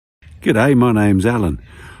G'day, my name's Alan.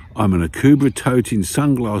 I'm an Akubra toting,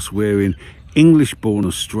 sunglass wearing, English born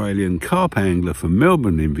Australian carp angler from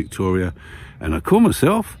Melbourne in Victoria, and I call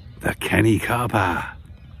myself the Canny Carper.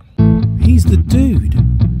 He's the dude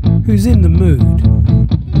who's in the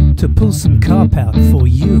mood to pull some carp out for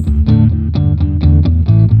you.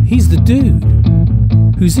 He's the dude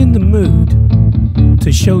who's in the mood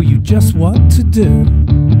to show you just what to do.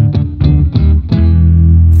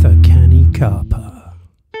 The Canny Carper.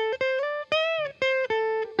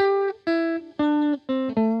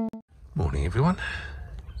 Morning everyone.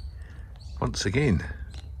 Once again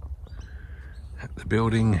at the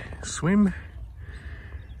building swim.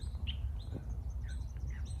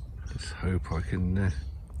 Let's hope I can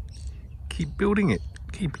keep building it.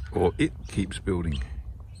 It keeps building.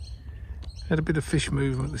 Had a bit of fish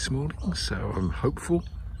movement this morning, so I'm hopeful.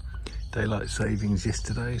 Daylight savings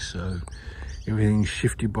yesterday, so everything's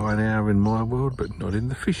shifted by an hour in my world, but not in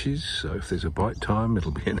the fishes. So if there's a bite time,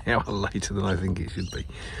 it'll be an hour later than I think it should be.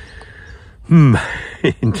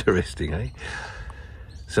 Interesting, eh?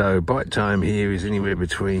 So bite time here is anywhere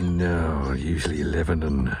between usually 11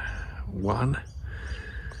 and 1.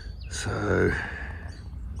 So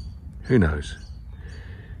who knows?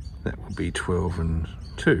 That will be 12 and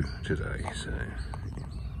 2 today. So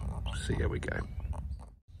see how we go.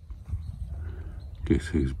 Guess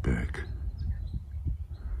who's back?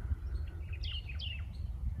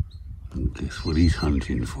 And guess what he's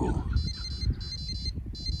hunting for?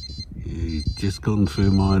 He's just gone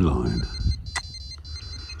through my line.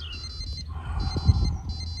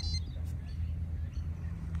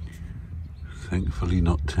 Thankfully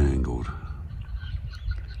not tangled.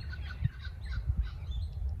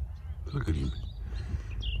 Look at him.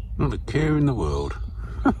 Not a care in the world.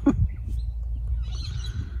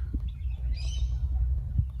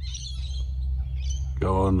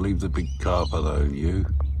 Go on, leave the big carp alone, you.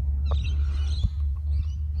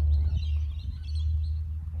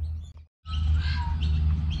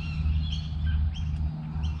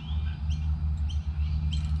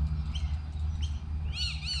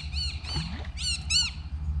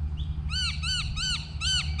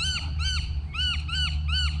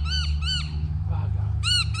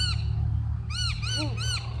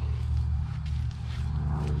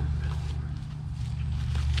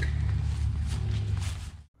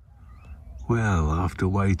 Well, after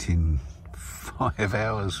waiting 5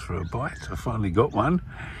 hours for a bite, I finally got one,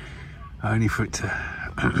 only for it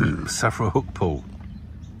to suffer a hook pull.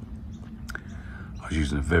 I was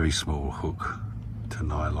using a very small hook to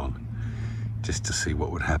nylon just to see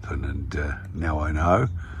what would happen, and now I know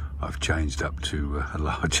I've changed up to a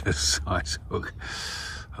larger size hook.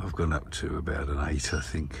 I've gone up to about an 8, I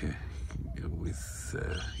think, with,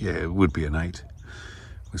 yeah, it would be an 8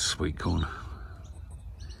 with sweet corn.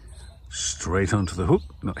 Straight onto the hook,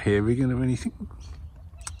 not hair rigging or anything.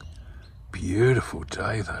 Beautiful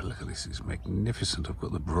day though, look at this, it's magnificent. I've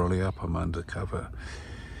got the brolly up, I'm under cover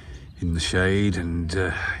in the shade, and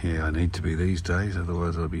yeah, I need to be these days,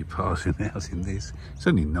 otherwise I'll be passing out in this. It's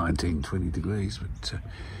only 19, 20 degrees, but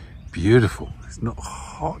beautiful. It's not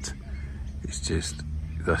hot, it's just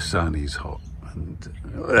the sun is hot, and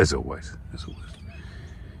as always.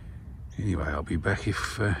 Anyway, I'll be back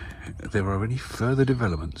if there are any further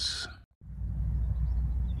developments.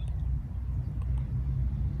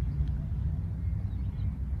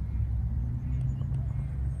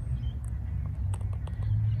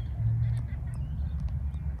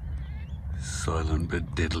 Silent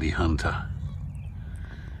but deadly hunter.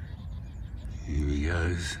 Here he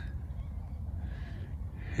goes.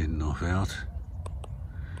 Heading off out.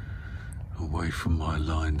 Away from my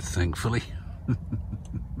line, thankfully.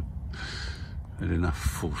 Had enough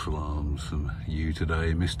false alarms from you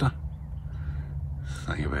today, mister.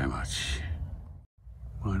 Thank you very much.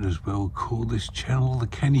 Might as well call this channel the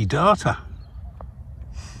Canny Data.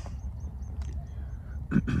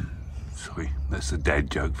 Sorry, that's the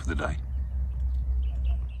dad joke for the day.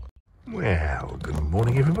 Well, good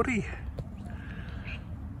morning everybody.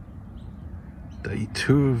 Day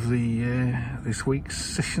 2 of the this week's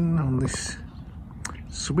session on this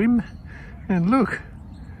swim, and look,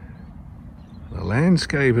 the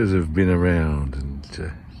landscapers have been around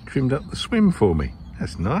and trimmed up the swim for me.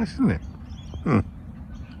 That's nice, isn't it?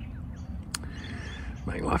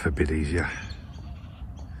 Make life a bit easier.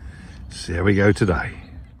 See how we go today.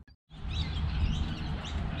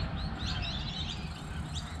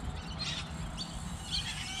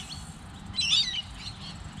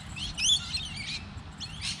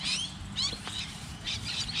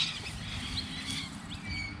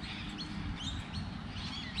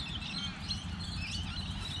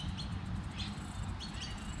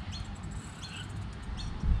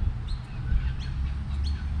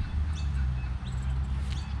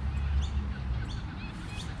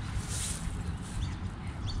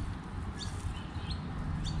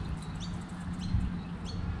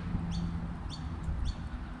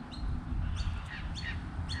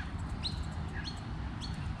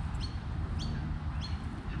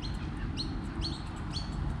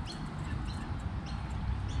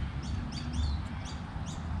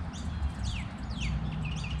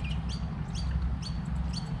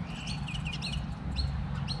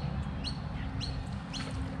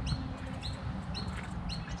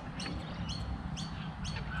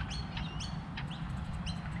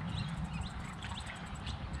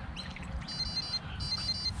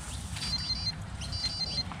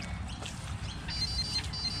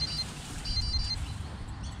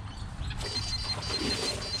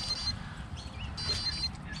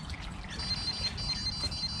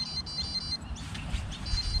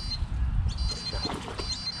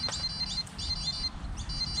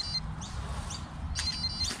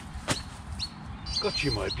 Got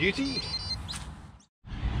you, my beauty.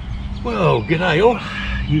 Well, g'day all.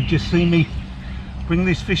 You've just seen me bring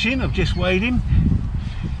this fish in. I've just weighed him.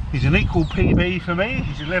 He's an equal PB for me.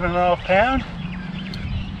 He's 11.5 pound.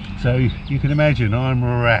 So you can imagine I'm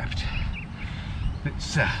wrapped.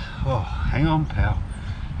 Let's oh, hang on, pal.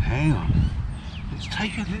 Hang on. Let's try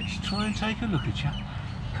and take a look at you.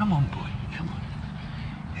 Come on, boy. Come on.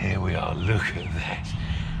 Here we are. Look at that.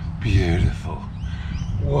 Beautiful.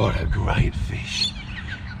 What a great fish.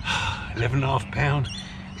 11.5 pound,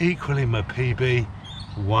 equaling my PB.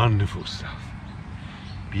 Wonderful stuff.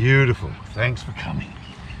 Beautiful. Thanks for coming.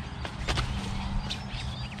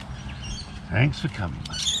 Thanks for coming,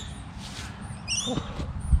 mate.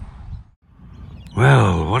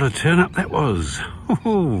 Well, what a turn up that was.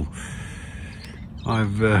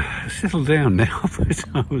 I've settled down now, but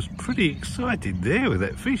I was pretty excited there with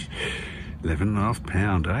that fish. 11.5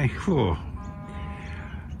 pound, eh? Oh.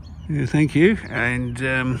 Yeah, thank you. And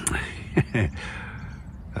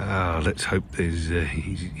let's hope there's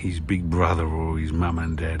his big brother or his mum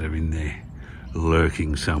and dad are in there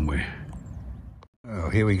lurking somewhere. Oh,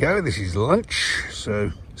 here we go. This is lunch.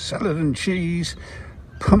 So salad and cheese,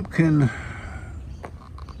 pumpkin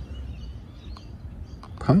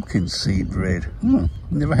seed bread.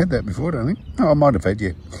 Never had that before, I don't think. Oh, I might have had,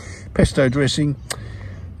 yeah. Pesto dressing.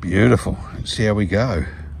 Beautiful. Let's see how we go.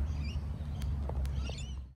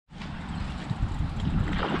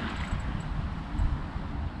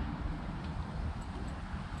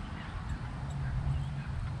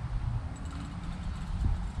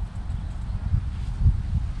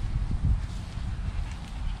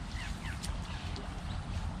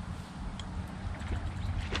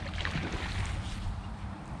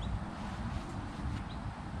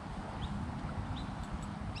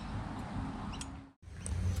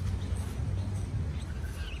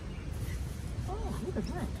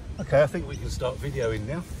 Okay, I think we can start videoing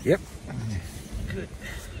now. Yep. Good.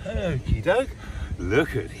 Okie doke.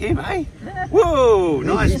 Look at him, eh? Whoa,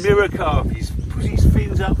 nice mirror carp. He's put his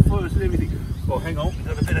fins up for us and everything. Oh, hang on, we've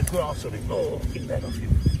got a bit of grass on him. Oh, get that off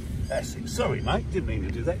him. That's it. Sorry, mate, didn't mean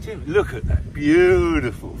to do that to you. Look at that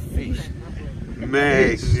beautiful fish.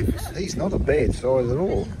 Magnificent. He's not a bad size at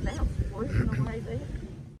all.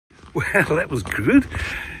 Well, that was good.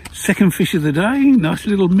 Second fish of the day, nice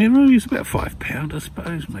little mirror. He's about 5 pound, I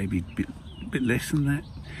suppose, maybe a bit less than that.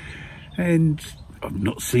 And I've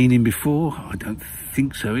not seen him before. I don't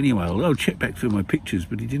think so anyway. I'll check back through my pictures,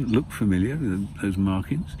 but he didn't look familiar, those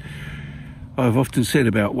markings. I've often said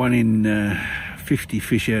about 1 in 50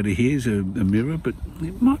 fish out of here is a mirror, but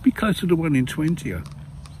it might be closer to 1 in 20. I'll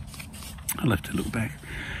have to look back.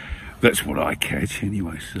 That's what I catch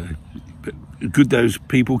anyway, so. But good those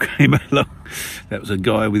people came along. That was a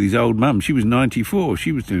guy with his old mum. She was 94.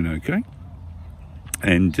 She was doing okay.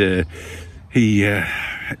 And he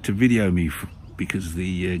had to video me because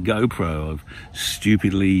the GoPro, I've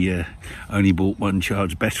stupidly only bought 1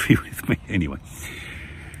 charged battery with me. Anyway,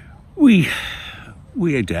 we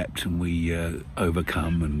adapt and we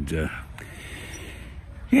overcome, and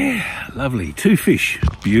yeah, lovely. 2 fish,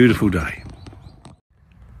 beautiful day.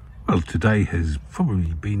 Well, today has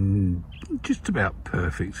probably been just about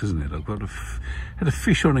perfect, hasn't it? I've got had a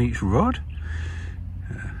fish on each rod,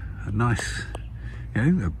 a nice,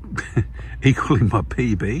 you know, equaling my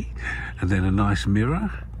PB, and then a nice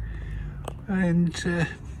mirror. And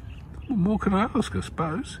what more can I ask, I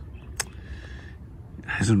suppose? It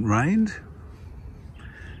hasn't rained.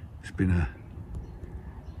 It's been a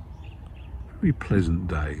very pleasant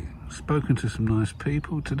day. I've spoken to some nice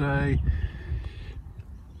people today.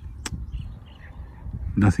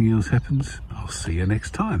 Nothing else happens. I'll see you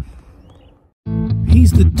next time.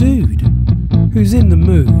 He's the dude who's in the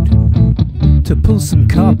mood to pull some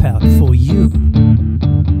carp out for you.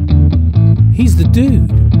 He's the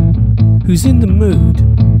dude who's in the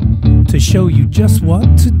mood to show you just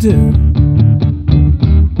what to do.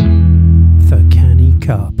 The Canny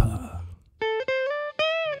Carper.